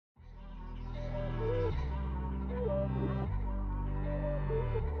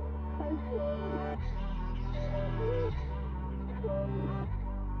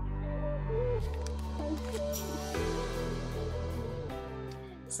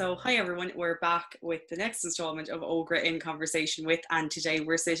So, hi everyone, we're back with the next instalment of Ógra in Conversation with, and today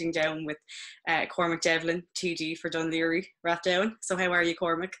we're sitting down with Cormac Devlin, TD for Dunleary Rathdown. So, how are you,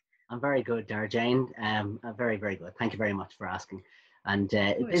 Cormac? I'm very good, Jane. I'm very, very good. Thank you very much for asking. And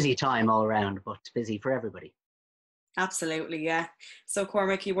Good. busy time all around, but busy for everybody. Absolutely, yeah. So,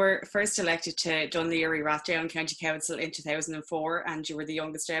 Cormac, you were first elected to Dunleary Rathdown County Council in 2004, and you were the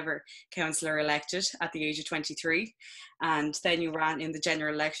youngest ever councillor elected at the age of 23. And then you ran in the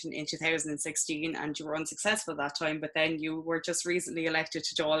general election in 2016, and you were unsuccessful that time. But then you were just recently elected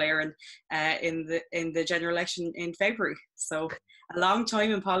to Dáil Éireann in the general election in February. So, a long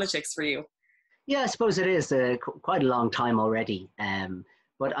time in politics for you. Yeah, I suppose it is quite a long time already.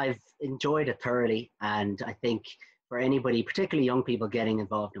 But I've enjoyed it thoroughly, and I think for anybody, particularly young people getting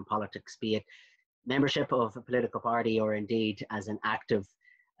involved in politics, be it membership of a political party or indeed as an active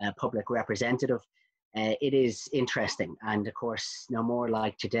public representative, it is interesting. And of course, no more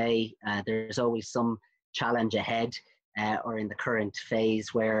like today, there's always some challenge ahead or in the current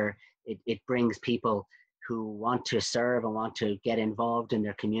phase where it brings people who want to serve and want to get involved in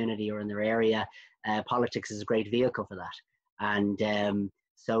their community or in their area. Politics is a great vehicle for that. And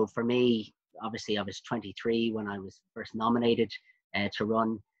so for me, obviously, I was 23 when I was first nominated to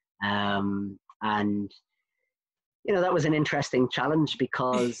run. And, you know, that was an interesting challenge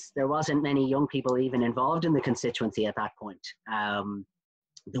because there wasn't many young people even involved in the constituency at that point.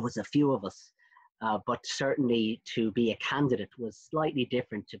 There was a few of us, but certainly to be a candidate was slightly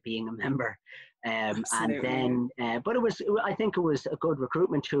different to being a member. And then, but I think it was a good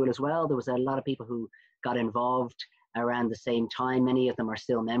recruitment tool as well. There was a lot of people who got involved around the same time. Many of them are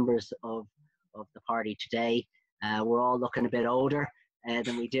still members of the party today. We're all looking a bit older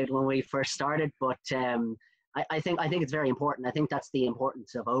than we did when we first started, but I think it's very important. I think that's the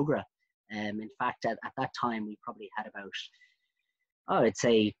importance of Ógra. In fact, at that time, we probably had about, I'd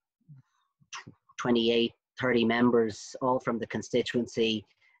say 28, 30 members, all from the constituency,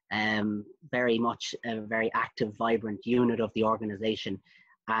 very much a very active, vibrant unit of the organisation.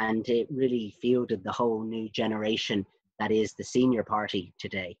 And it really fielded the whole new generation that is the senior party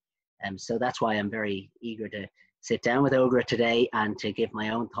today. So that's why I'm very eager to sit down with Ógra today and to give my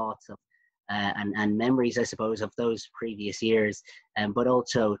own thoughts of and memories, I suppose, of those previous years, but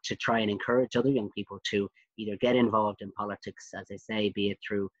also to try and encourage other young people to either get involved in politics, as I say, be it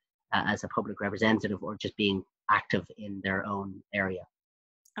through as a public representative or just being active in their own area.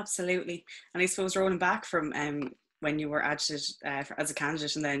 Absolutely. And I suppose rolling back from when you were acted as a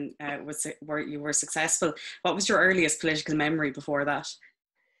candidate and then you were successful, what was your earliest political memory before that?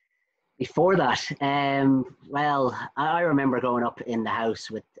 Before that, well, I remember growing up in the house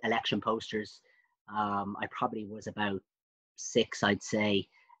with election posters. I probably was about 6, I'd say,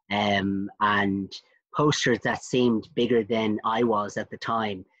 and posters that seemed bigger than I was at the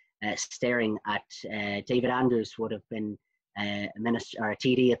time, staring at David Andrews would have been a minister or a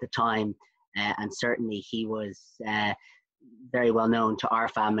TD at the time, and certainly he was very well known to our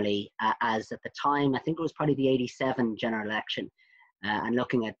family as at the time, I think it was probably the 87 general election, and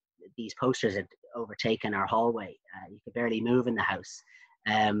looking at these posters had overtaken our hallway. You could barely move in the house.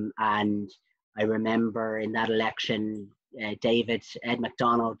 And I remember in that election, Ed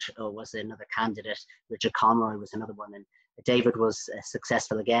MacDonald was another candidate. Richard Conroy was another one. And David was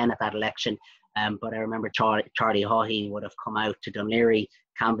successful again at that election. But I remember Charlie Haughey would have come out to Dunleary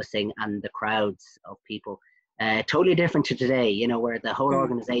canvassing, and the crowds of people, totally different to today, you know, where the whole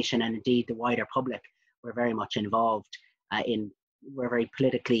organisation and indeed the wider public were very much involved were very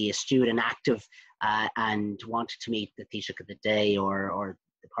politically astute and active, and wanted to meet the Taoiseach of the day or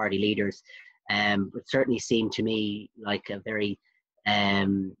the party leaders. It certainly seemed to me like a very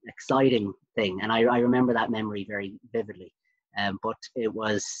exciting thing, and I remember that memory very vividly. But it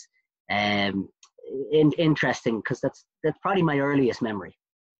was interesting because that's probably my earliest memory,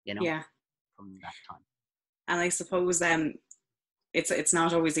 you know, from that time. And I suppose it's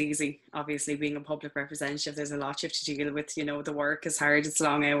not always easy, obviously, being a public representative. There's a lot you have to deal with. You know, the work is hard, it's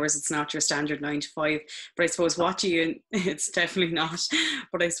long hours, it's not your standard 9 to 5. But I suppose it's definitely not.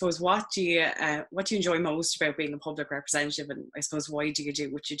 But I suppose what do you enjoy most about being a public representative, and I suppose why do you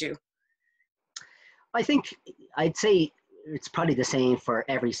do what you do? I think I'd say it's probably the same for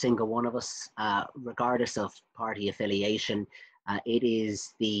every single one of us, regardless of party affiliation. It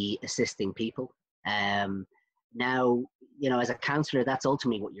is the assisting people. Now, you know, as a councillor, that's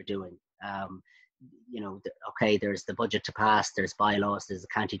ultimately what you're doing. You know, okay, there's the budget to pass, there's bylaws, there's a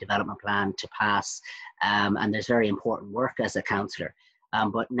county development plan to pass, and there's very important work as a councillor.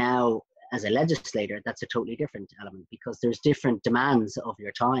 But now, as a legislator, that's a totally different element because there's different demands of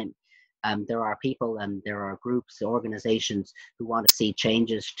your time. There are people and there are groups, organizations who want to see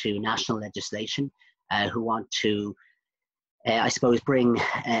changes to national legislation, who want to, I suppose, bring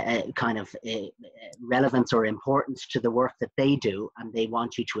kind of relevance or importance to the work that they do, and they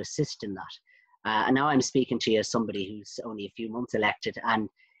want you to assist in that. And now I'm speaking to you as somebody who's only a few months elected, and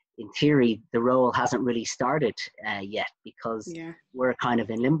in theory, the role hasn't really started yet, because we're kind of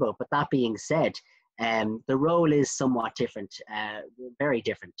in limbo. But that being said, the role is somewhat different, very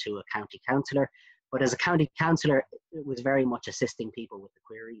different to a county councillor. But as a county councillor, it was very much assisting people with the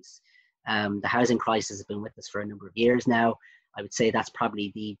queries. The housing crisis has been with us for a number of years now. I would say that's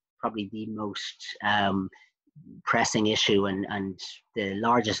probably the most pressing issue and the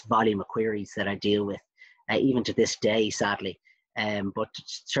largest volume of queries that I deal with, even to this day, sadly. But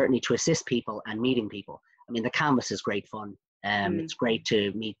certainly to assist people and meeting people. I mean, the canvas is great fun. It's great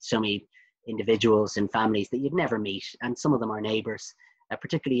to meet so many individuals and families that you'd never meet, and some of them are neighbours,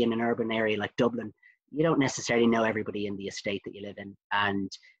 particularly in an urban area like Dublin. You don't necessarily know everybody in the estate that you live in,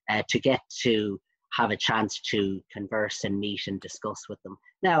 and to get to have a chance to converse and meet and discuss with them.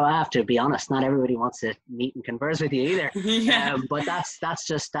 Now, I have to be honest, not everybody wants to meet and converse with you either. But that's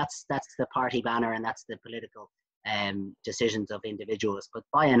the party banner, and that's the political decisions of individuals. But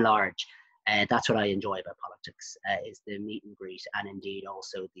by and large, that's what I enjoy about politics, is the meet and greet, and indeed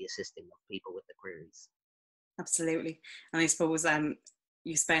also the assisting of people with the queries. Absolutely. And I suppose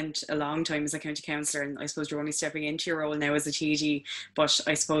you spent a long time as a county councillor, and I suppose you're only stepping into your role now as a TD. But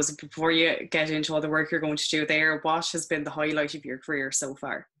I suppose before you get into all the work you're going to do there, what has been the highlight of your career so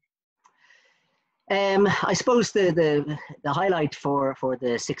far? I suppose the highlight for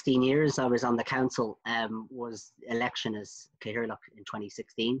the 16 years I was on the council was election as Cathaoirleach in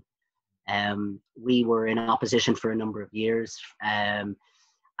 2016. We were in opposition for a number of years, and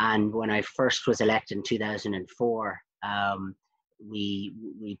when I first was elected in 2004,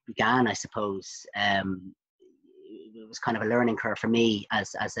 we began, I suppose, it was kind of a learning curve for me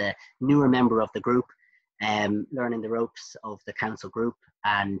as a newer member of the group, learning the ropes of the council group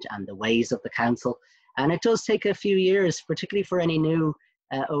and the ways of the council. And it does take a few years, particularly for any new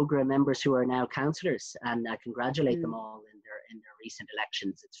Ógra members who are now councillors, and I congratulate them all in their recent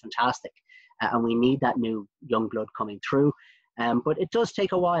elections. It's fantastic, and we need that new young blood coming through. But it does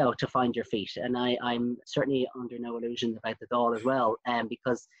take a while to find your feet, and I'm certainly under no illusion about the Dáil as well,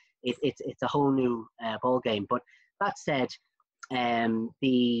 because it's a whole new ball game. But that said,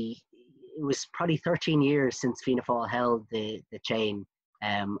 it was probably 13 years since Fianna Fáil held the chain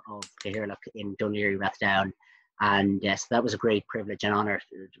of Cathaoirleach in Dún Laoghaire Rathdown, and so that was a great privilege and honour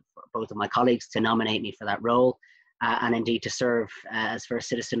for both of my colleagues to nominate me for that role, and indeed to serve as first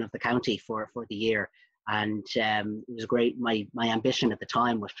citizen of the county for the year. And it was great. My ambition at the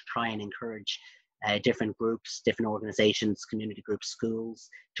time was to try and encourage different groups, different organisations, community groups, schools,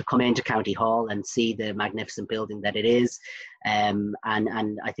 to come into County Hall and see the magnificent building that it is. And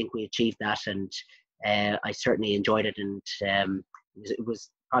I think we achieved that, and I certainly enjoyed it, and it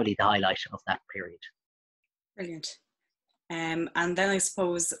was probably the highlight of that period. Brilliant. And then I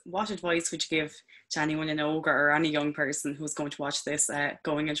suppose, what advice would you give to anyone in Ógra or any young person who's going to watch this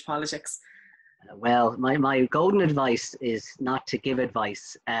going into politics? Well, my golden advice is not to give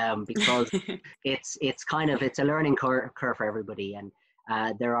advice, because it's a learning curve for everybody, and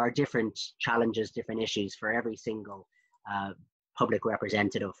there are different challenges, different issues for every single public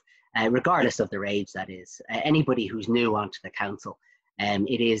representative, regardless of their age, that is. Anybody who's new onto the council,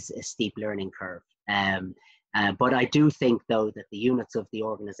 it is a steep learning curve. But I do think, though, that the units of the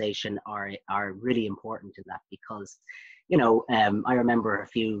organisation are really important in that, because I remember a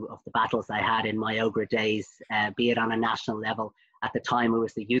few of the battles I had in my Ógra days, be it on a national level. At the time, it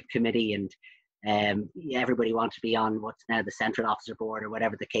was the youth committee, and everybody wanted to be on what's now the central officer board, or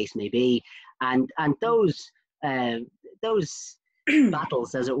whatever the case may be. And those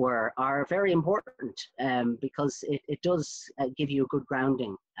battles, as it were, are very important, because it does give you a good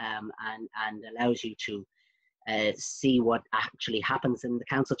grounding, and allows you to see what actually happens in the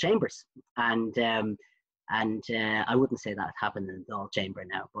council chambers. And I wouldn't say that happened in the Dáil chamber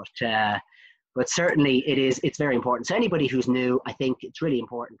now, but certainly it's very important. So anybody who's new, I think it's really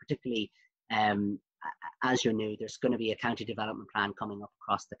important, particularly as you're new. There's going to be a county development plan coming up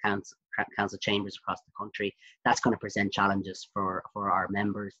across the council chambers across the country. That's going to present challenges for our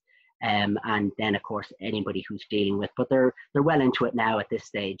members, and then of course anybody who's dealing with. But they're well into it now at this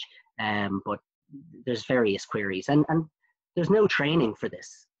stage. But there's various queries, and there's no training for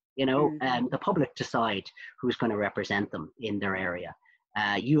this. The public decide who's going to represent them in their area.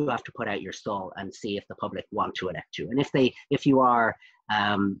 You have to put out your stall and see if the public want to elect you. And if you are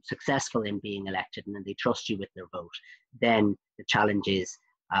successful in being elected, and then they trust you with their vote, then the challenge is,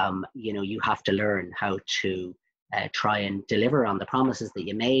 You have to learn how to try and deliver on the promises that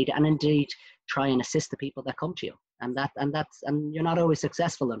you made, and indeed try and assist the people that come to you. And you're not always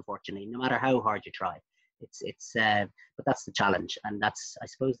successful, unfortunately, no matter how hard you try. But that's the challenge, and that's, I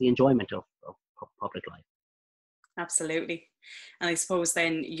suppose, the enjoyment of public life. Absolutely. And I suppose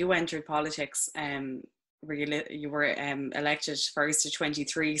then you entered politics, you were elected first to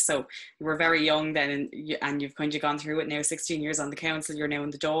 23, so you were very young then, and you've kind of gone through it now, 16 years on the council, you're now in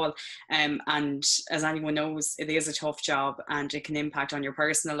the Dáil, and as anyone knows, it is a tough job and it can impact on your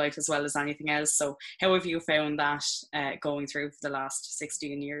personal life as well as anything else. So how have you found that going through for the last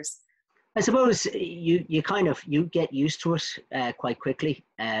 16 years? I suppose you get used to it quite quickly.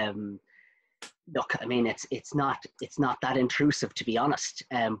 Look, I mean, it's not that intrusive, to be honest.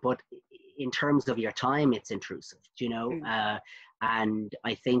 But in terms of your time, it's intrusive, and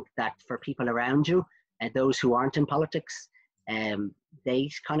I think that for people around you, those who aren't in politics, they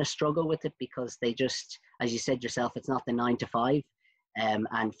kind of struggle with it, because they just, as you said yourself, it's not the 9 to 5.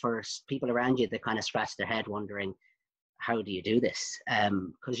 And for people around you, they kind of scratch their head wondering, how do you do this?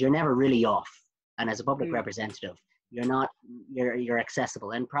 Because you're never really off. And as a public representative, you're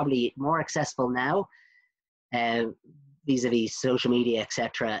accessible, and probably more accessible now, vis-a-vis social media,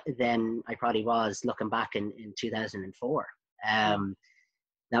 etc., than I probably was looking back in 2004.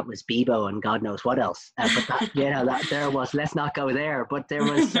 That was Bebo and God knows what else. But that there was, let's not go there, but there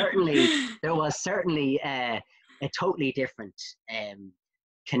was certainly a totally different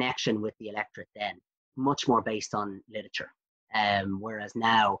connection with the electorate then, much more based on literature. Whereas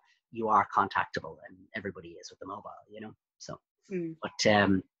now you are contactable, and everybody is with the mobile, so. But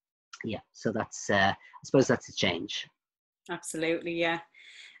so that's I suppose that's a change. Absolutely, yeah.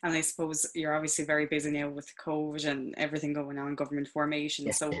 And I suppose you're obviously very busy now with COVID and everything going on, government formation.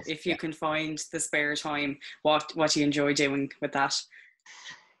 Yes, so if you can find the spare time, what do you enjoy doing with that?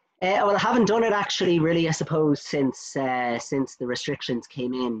 Well, I haven't done it actually, really, I suppose, since the restrictions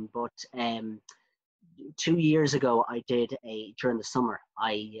came in. But 2 years ago, I did during the summer.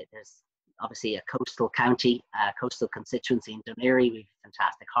 There's obviously a coastal county, coastal constituency in Dún Laoghaire. We have a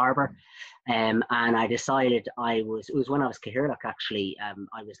fantastic harbour. And I decided it was when I was Cathaoirleach, actually,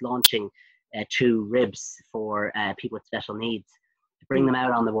 I was launching 2 ribs for people with special needs, to bring them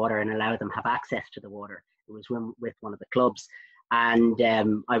out on the water and allow them have access to the water. It was with one of the clubs. And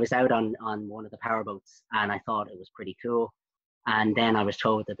I was out on one of the powerboats, and I thought it was pretty cool. And then I was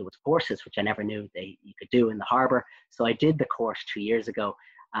told that there was courses, which I never knew you could do in the harbour. So I did the course 2 years ago.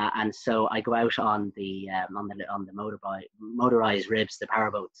 And so I go out on the motorized ribs, the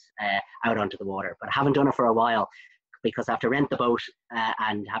powerboats, out onto the water. But I haven't done it for a while, because I have to rent the boat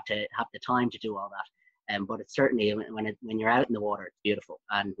and have to have the time to do all that. But it's certainly, when you're out in the water, it's beautiful.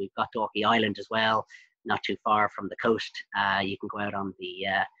 And we've got Dalkey Island as well, not too far from the coast. You can go out on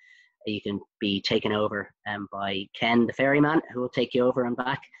you can be taken over by Ken, the ferryman, who will take you over and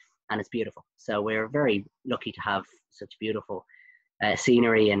back, and it's beautiful. So we're very lucky to have such beautiful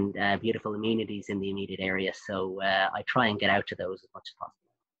scenery and beautiful amenities in the immediate area. So I try and get out to those as much as possible.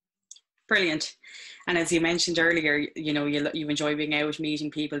 Brilliant. And as you mentioned earlier, you enjoy being out, meeting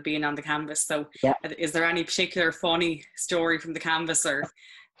people, being on the canvas. So is there any particular funny story from the canvas, or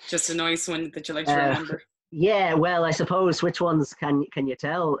just a nice one that you like to remember? Yeah, well, I suppose, which ones can you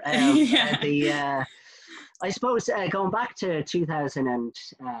tell? I suppose going back to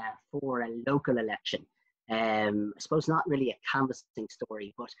 2004, a local election. I suppose not really a canvassing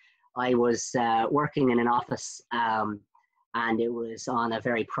story, but I was working in an office, and it was on a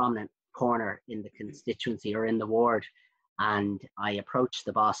very prominent corner in the constituency, or in the ward. And I approached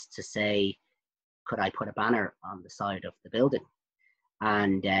the boss to say, could I put a banner on the side of the building?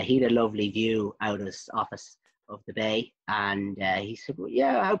 And he had a lovely view out of his office of the bay. And he said, well,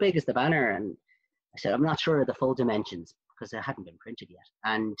 yeah, how big is the banner? And I said, I'm not sure of the full dimensions, because it hadn't been printed yet.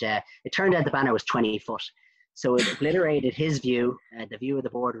 And it turned out the banner was 20 foot. So it obliterated his view, the view of the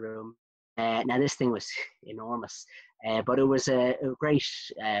boardroom. Now this thing was enormous, but it was a great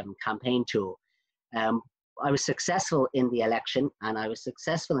campaign tool. I was successful in the election, and I was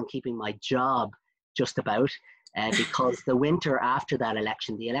successful in keeping my job just about, because the winter after that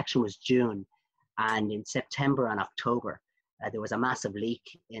election, the election was June, and in September and October, there was a massive leak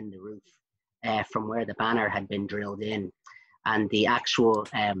in the roof from where the banner had been drilled in, and the actual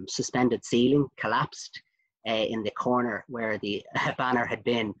suspended ceiling collapsed in the corner where the banner had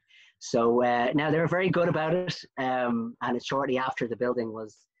been. So now they were very good about it, and it's shortly after the building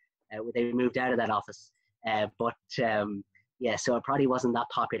was, they moved out of that office. So it probably wasn't that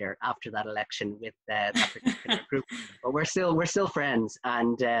popular after that election with that particular group. But we're still friends,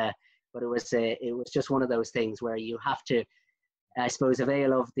 and but it was just one of those things where you have to I suppose,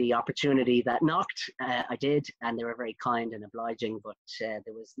 avail of the opportunity that knocked. I did, and they were very kind and obliging, but there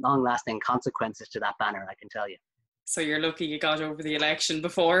was long-lasting consequences to that banner, I can tell you. So you're lucky you got over the election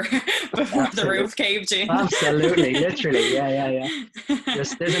before the Absolutely. roof caved in. Absolutely, literally, yeah.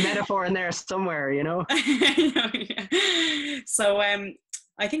 There's a metaphor in there somewhere, you know. Yeah. So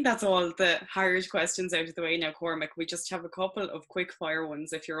I think that's all the hard questions out of the way now, Cormac. We just have a couple of quick fire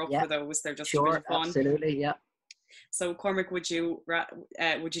ones if you're up for those. They're just a bit of fun. Absolutely, yeah. So Cormac, would you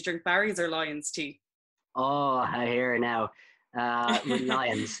drink Barry's or Lyons tea? Oh, I hear it now. With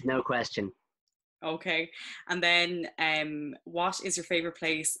Lions, no question. Okay. And then what is your favourite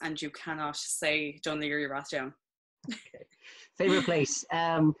place and you cannot say Dunleary Rathdown? Okay. Favourite place?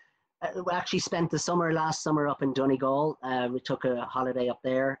 We actually spent the last summer up in Donegal. We took a holiday up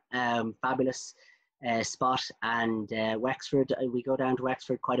there. Fabulous spot. And Wexford, we go down to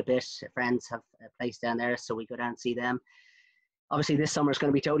Wexford quite a bit. Friends have a place down there, so we go down and see them. Obviously, this summer is going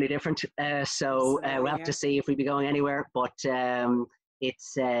to be totally different. So we'll have to see if we be going anywhere. But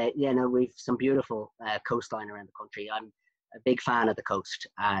it's, we've some beautiful coastline around the country. I'm a big fan of the coast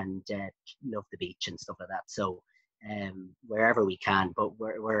and love the beach and stuff like that. So wherever we can, but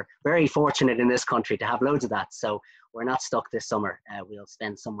we're very fortunate in this country to have loads of that. So we're not stuck this summer. We'll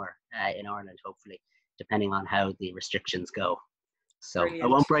spend somewhere in Ireland, hopefully, depending on how the restrictions go. So brilliant. I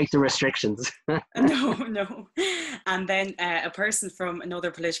won't break the restrictions. No. And then a person from another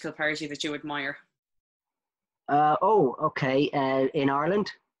political party that you admire. Okay. In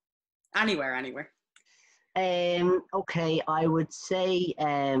Ireland? Anywhere. Okay, I would say,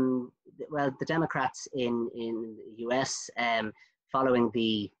 the Democrats in the US, following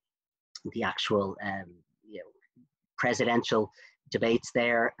the actual presidential debates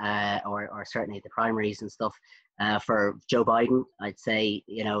there, or certainly the primaries and stuff, for Joe Biden, I'd say,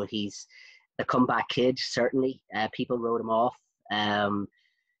 he's a comeback kid, certainly. People wrote him off.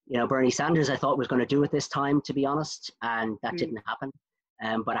 Bernie Sanders, I thought was going to do it this time, to be honest, and that didn't happen.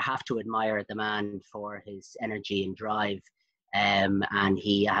 But I have to admire the man for his energy and drive, and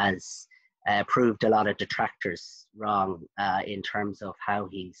he has proved a lot of detractors wrong in terms of how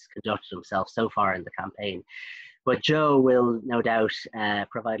he's conducted himself so far in the campaign. But Joe will no doubt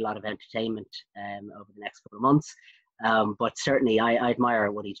provide a lot of entertainment over the next couple of months. But certainly I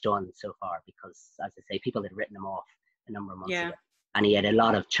admire what he's done so far because, as I say, people had written him off a number of months ago. And he had a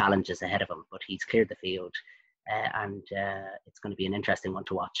lot of challenges ahead of him, but he's cleared the field. And it's going to be an interesting one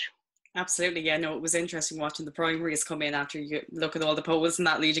to watch. Absolutely, yeah. No, it was interesting watching the primaries come in after you look at all the polls and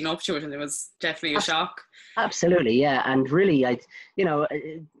that leading up to it, and it was definitely a shock. Absolutely, yeah. And really, I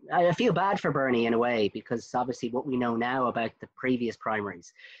feel bad for Bernie in a way because obviously what we know now about the previous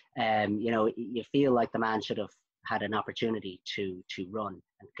primaries, you feel like the man should have had an opportunity to run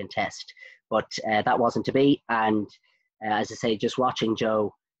and contest, but that wasn't to be. And as I say, just watching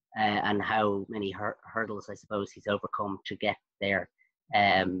Joe. And how many hurdles, I suppose, he's overcome to get there.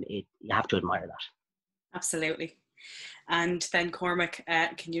 You have to admire that. Absolutely. And then, Cormac,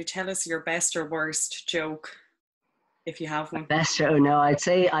 can you tell us your best or worst joke, if you have one? Best joke? No, I'd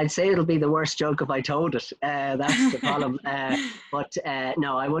say it'll be the worst joke if I told it. That's the problem. But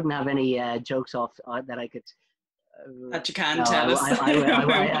no, I wouldn't have any jokes off that I could. That you can tell us.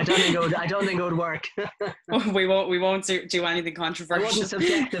 I don't think it would work. we won't do anything controversial. I wouldn't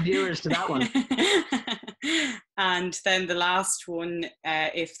subject the viewers to that one. And then the last one,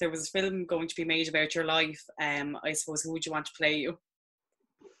 if there was a film going to be made about your life, I suppose, who would you want to play you?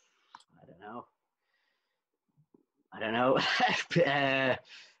 I don't know.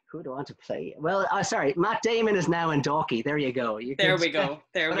 Who do I want to play? Well, sorry, Matt Damon is now in Dalkey. There you go. There we go.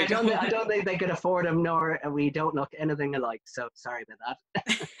 I don't think they could afford him, nor we don't look anything alike. So sorry about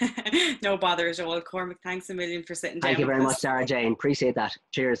that. No bother at all. Cormac, thanks a million for sitting down. Thank you very much, Sarah Jane. Appreciate that.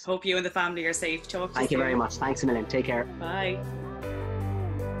 Cheers. Hope you and the family are safe. Thank you very much. Thanks a million. Take care. Bye.